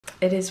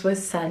It is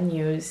with sad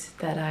news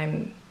that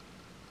I'm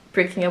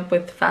breaking up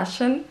with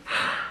fashion.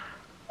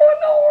 Oh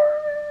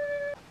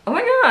no! Oh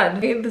my god!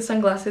 Okay, the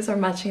sunglasses are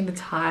matching the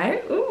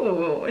tie.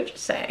 Ooh,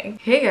 interesting.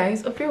 Hey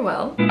guys, hope you're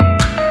well.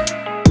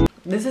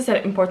 This is an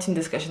important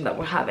discussion that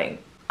we're having.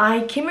 I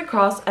came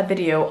across a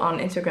video on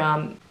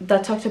Instagram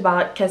that talked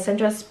about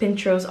Cassandra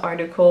Spintro's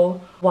article,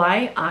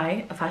 Why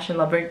I, a Fashion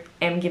Lover,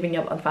 Am Giving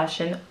Up on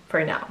Fashion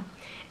for Now.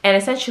 And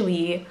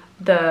essentially,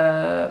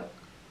 the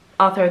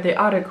author of the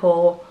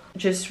article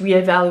just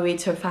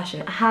reevaluates her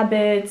fashion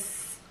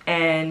habits,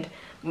 and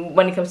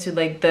when it comes to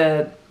like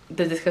the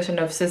discussion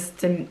of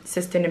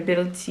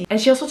sustainability. And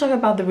she also talked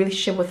about the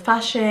relationship with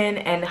fashion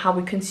and how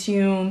we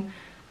consume,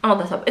 all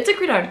that stuff. It's a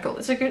great article.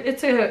 It's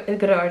a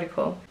good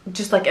article.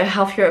 Just like a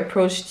healthier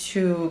approach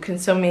to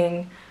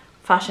consuming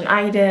fashion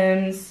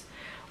items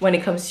when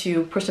it comes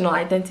to personal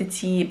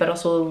identity, but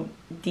also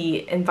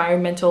the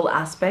environmental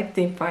aspect,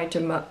 the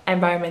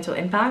environmental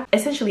impact.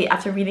 Essentially,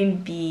 after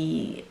reading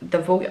the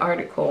Vogue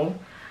article,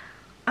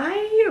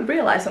 I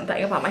realized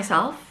something about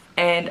myself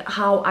and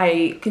how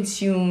I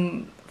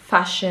consume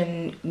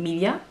fashion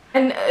media.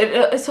 And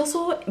it's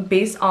also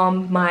based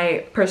on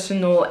my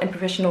personal and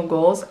professional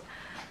goals.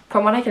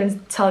 From what I can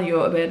tell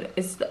you a bit,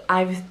 is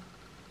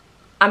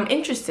I'm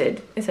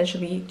interested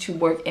essentially to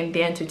work in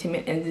the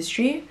entertainment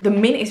industry. The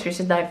main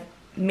experiences that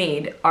I've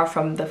made are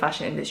from the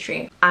fashion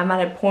industry. I'm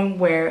at a point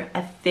where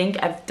I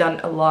think I've done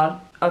a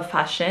lot of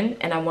fashion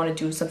and I want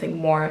to do something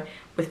more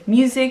with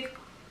music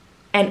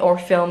and or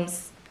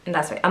films, and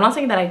that's right. I'm not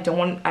saying that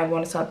I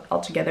want to stop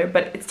altogether,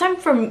 but it's time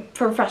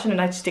for fashion and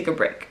I to take a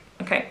break,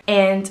 okay?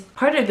 And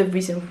part of the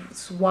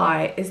reasons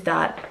why is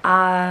that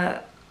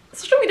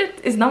social media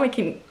is not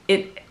making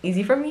it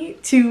easy for me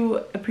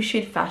to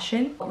appreciate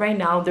fashion. Right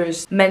now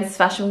there's Men's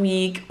Fashion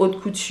Week, Haute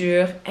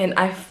Couture, and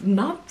I've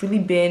not really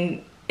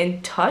been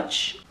in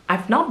touch.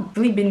 I've not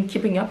really been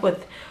keeping up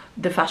with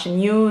the fashion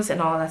news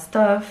and all that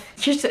stuff.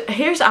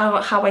 Here's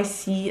how I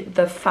see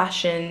the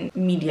fashion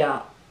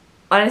media.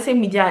 When I say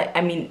media, I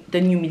mean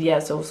the new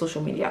media, so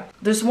social media.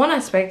 There's one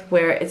aspect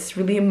where it's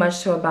really much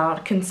so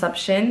about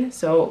consumption,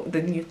 so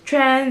the new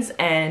trends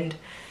and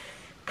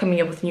coming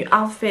up with new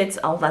outfits,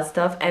 all that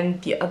stuff, and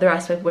the other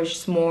aspect which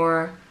is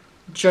more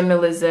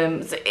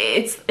journalism. So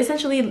it's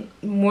essentially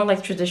more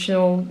like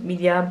traditional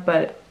media,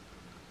 but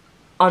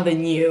on the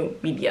new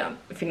media,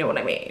 if you know what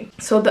I mean.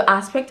 So the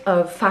aspect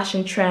of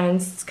fashion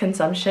trends,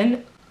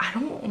 consumption, I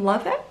don't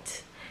love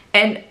it.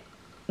 And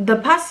the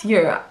past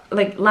year,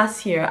 like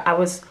last year, I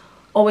was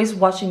always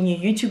watching new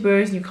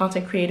YouTubers, new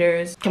content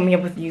creators, coming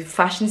up with new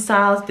fashion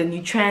styles, the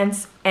new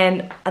trends.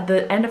 And at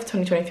the end of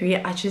 2023,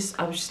 I was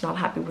just not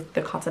happy with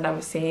the content I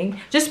was seeing.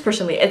 Just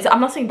personally,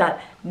 I'm not saying that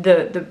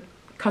the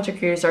content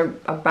creators are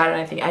bad or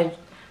anything.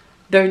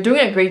 They're doing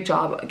a great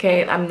job,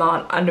 okay? I'm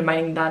not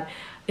undermining that.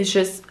 It's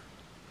just,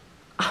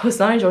 I was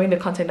not enjoying the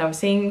content I was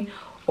seeing,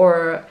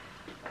 or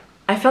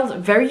I felt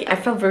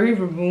very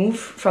removed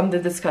from the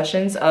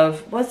discussions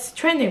of what's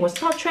trending,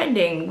 what's not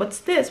trending, what's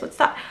this, what's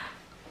that.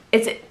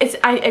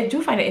 I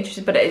do find it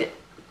interesting, but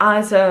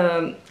as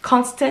a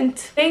constant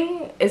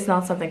thing, it's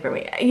not something for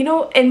me. You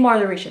know, in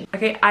moderation,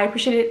 okay? I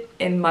appreciate it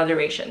in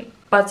moderation.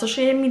 But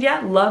social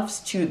media loves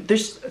to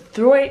just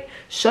throw it,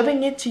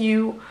 shoving it to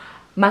you,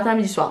 matin,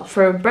 midi, soir,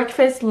 for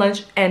breakfast,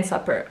 lunch, and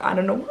supper. I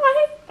don't know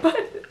why,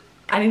 but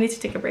I need to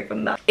take a break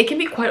from that. It can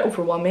be quite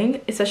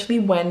overwhelming, especially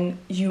when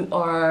you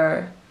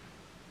are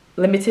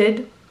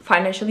limited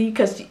financially,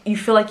 because you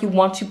feel like you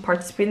want to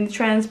participate in the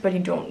trends, but you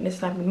don't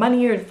necessarily have the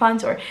money or the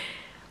funds, or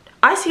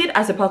I see it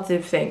as a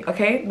positive thing,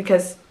 okay?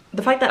 Because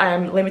the fact that I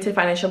am limited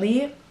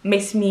financially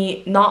makes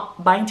me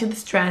not buy into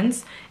these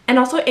trends, and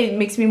also it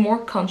makes me more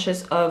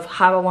conscious of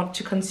how I want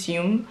to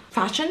consume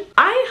fashion.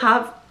 I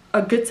have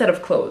a good set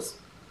of clothes.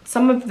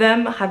 Some of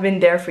them have been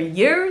there for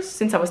years,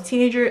 since I was a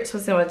teenager,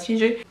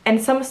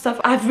 and some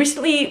stuff I've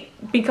recently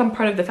become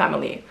part of the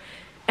family.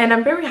 And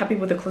I'm very happy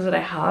with the clothes that I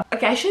have.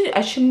 Okay, I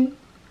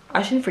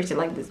shouldn't phrase it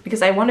like this,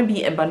 because I want to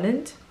be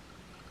abundant,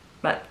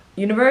 but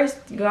universe,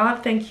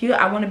 God, thank you,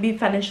 I want to be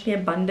financially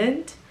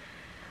abundant.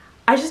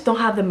 I just don't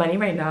have the money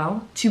right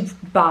now to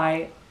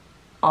buy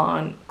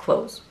on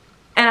clothes,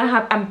 and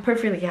I'm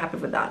perfectly happy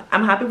with that.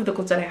 I'm happy with the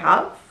clothes that I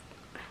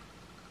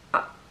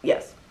have.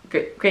 Yes,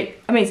 great,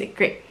 amazing,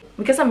 great.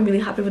 Because I'm really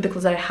happy with the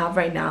clothes that I have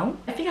right now,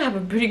 I think I have a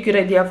pretty good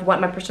idea of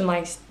what my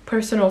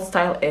personal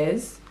style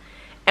is.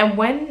 And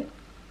when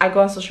I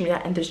go on social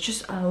media and there's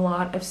just a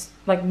lot of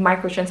like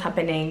micro trends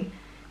happening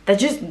that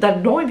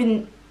don't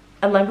even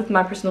align with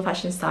my personal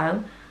fashion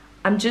style,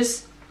 I'm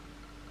just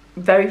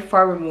very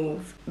far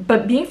removed.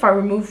 But being far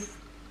removed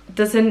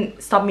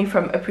doesn't stop me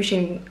from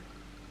appreciating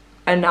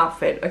an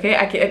outfit, okay?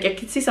 I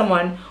can see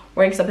someone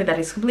wearing something that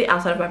is completely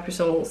outside of my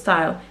personal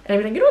style, and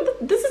I'm like, you know,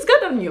 this is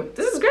good on you,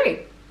 this is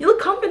great, you look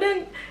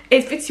confident,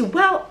 it fits you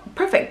well,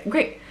 perfect,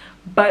 great.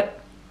 But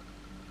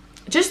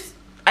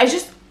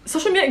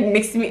social media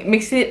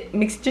makes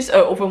it just an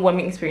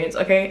overwhelming experience,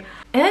 okay?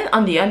 And then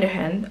on the other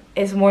hand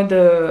is more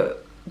the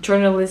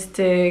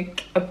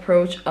journalistic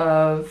approach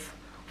of,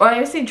 or I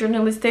would say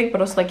journalistic,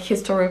 but also like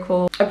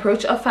historical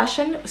approach of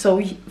fashion. So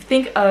we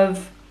think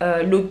of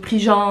Luc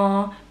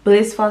Prigent,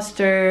 Blaise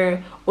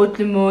Foster, Haute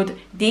Le Mode,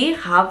 they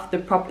have the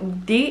proper,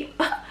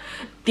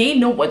 they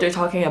know what they're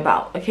talking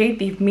about, okay?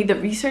 They've made the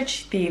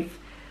research, they've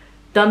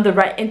done the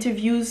right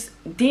interviews,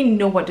 they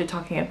know what they're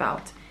talking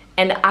about.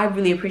 And I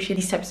really appreciate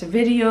these types of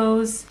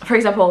videos. For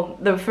example,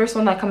 the first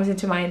one that comes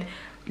into mind,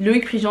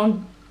 Louis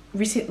Prigent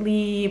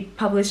recently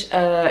published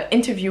an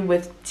interview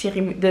with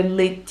the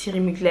late Thierry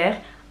Mugler.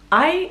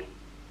 I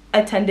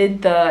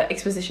attended the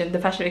exposition, the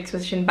fashion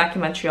exposition back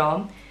in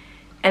Montreal,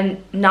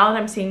 and now that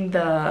I'm seeing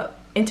the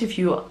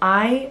interview,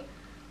 I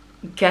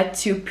get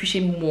to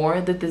appreciate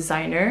more the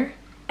designer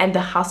and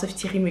the house of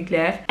Thierry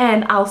Mugler.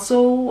 And I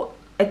also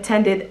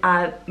attended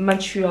at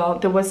Montreal,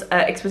 there was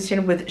an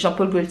exposition with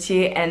Jean-Paul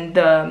Gaultier and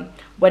the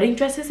wedding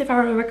dresses, if I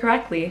remember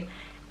correctly.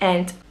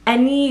 And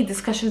any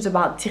discussions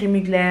about Thierry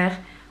Mugler,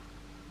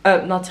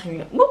 not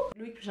Thierry Mugler,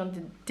 Louis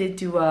Prigent did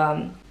do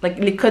like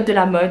les codes de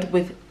la mode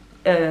with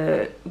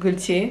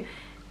Gaultier,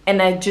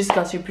 and I just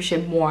got to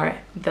appreciate more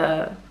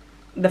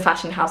the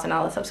fashion house and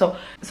all that stuff.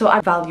 So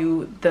I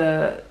value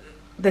the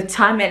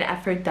time and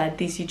effort that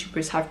these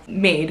YouTubers have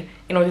made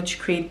in order to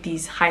create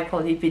these high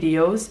quality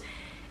videos.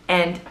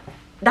 And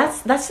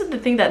that's the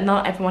thing that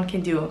not everyone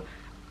can do.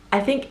 I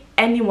think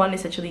anyone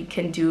essentially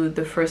can do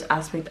the first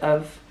aspect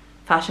of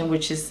fashion,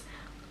 which is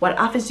what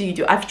outfits do you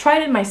do. I've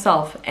tried it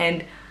myself,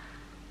 and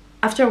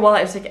after a while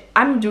I was like,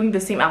 I'm doing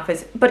the same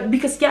outfits, but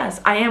because yes,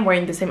 I am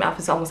wearing the same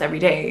outfits almost every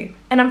day,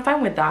 and I'm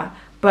fine with that.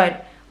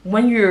 But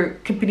when you're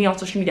competing on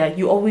social media,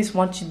 you always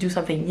want to do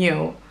something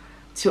new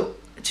to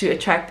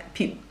attract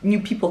new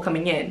people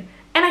coming in,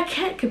 and I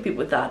can't compete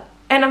with that.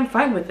 And I'm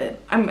fine with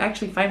it. I'm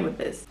actually fine with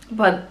this.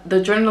 But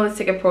the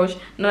journalistic approach,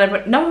 not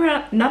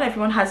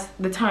everyone has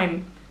the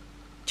time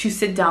to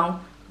sit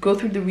down, go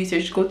through the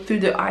research, go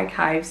through the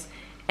archives,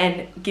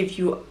 and give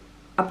you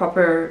a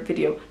proper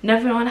video. Not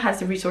everyone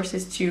has the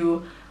resources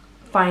to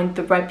find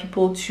the right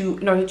people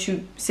in order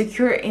to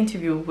secure an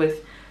interview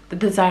with the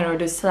designer,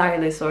 the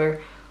stylist, or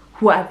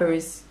whoever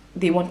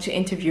they want to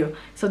interview.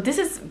 So this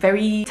is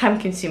very time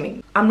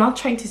consuming. I'm not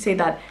trying to say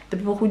that the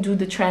people who do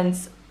the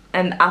trends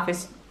and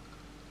outfits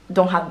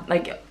don't have,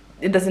 like,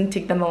 it doesn't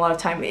take them a lot of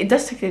time. It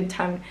does take them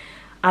time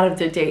out of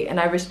their day, and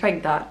I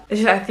respect that.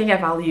 It's just, I think I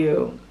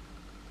value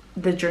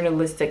the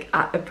journalistic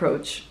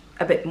approach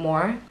a bit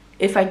more.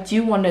 If I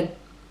do want to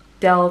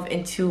delve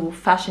into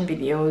fashion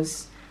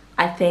videos,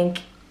 I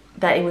think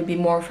that it would be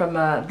more from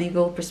a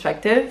legal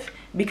perspective,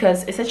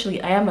 because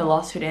essentially I am a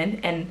law student,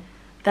 and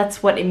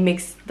that's what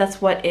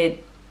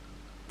it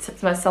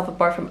sets myself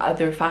apart from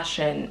other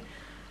fashion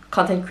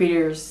content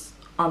creators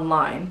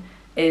online,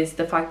 is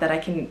the fact that I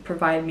can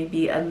provide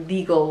maybe a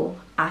legal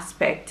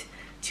aspect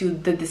to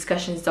the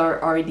discussions that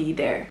are already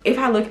there. If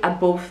I look at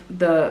both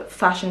the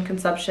fashion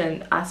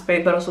consumption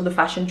aspect but also the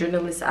fashion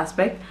journalist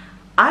aspect,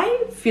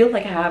 I feel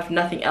like I have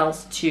nothing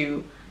else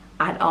to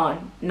add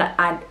on, not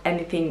add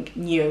anything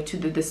new to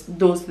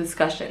those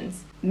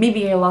discussions. Me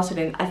being a law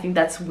student, I think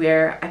that's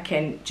where I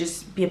can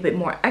just be a bit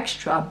more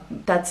extra.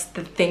 That's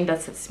the thing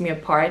that sets me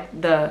apart,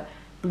 the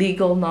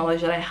legal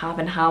knowledge that I have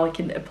and how I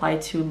can apply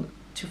to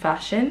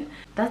fashion.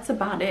 That's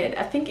about it.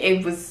 I think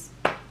it was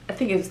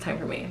time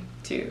for me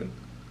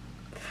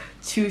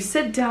to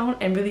sit down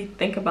and really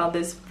think about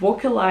this,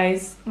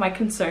 vocalize my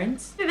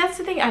concerns. That's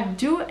the thing, I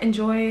do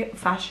enjoy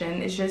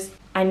fashion. It's just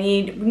we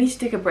need to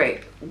take a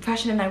break.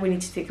 Fashion and we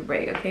need to take a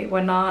break, okay?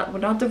 We're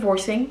not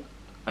divorcing,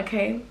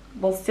 okay?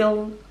 We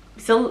still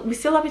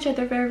love each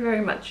other very, very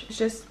much. It's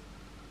just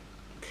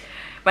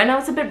right now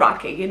it's a bit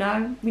rocky, you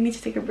know? We need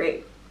to take a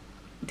break.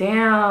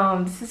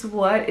 Damn, this is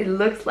what it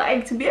looks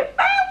like to be a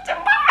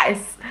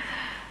boss.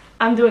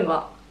 I'm doing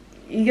well.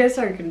 You guys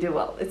are gonna do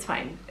well. It's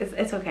fine.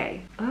 It's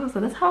okay. Oh, so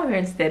that's how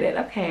parents did it.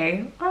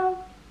 Okay.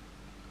 Well,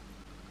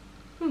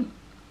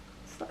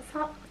 it's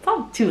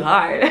not too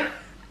hard.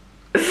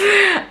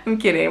 I'm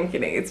kidding.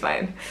 It's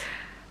fine.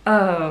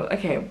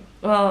 Okay.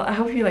 Well, I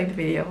hope you liked the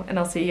video, and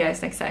I'll see you guys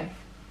next time.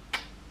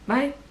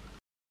 Bye.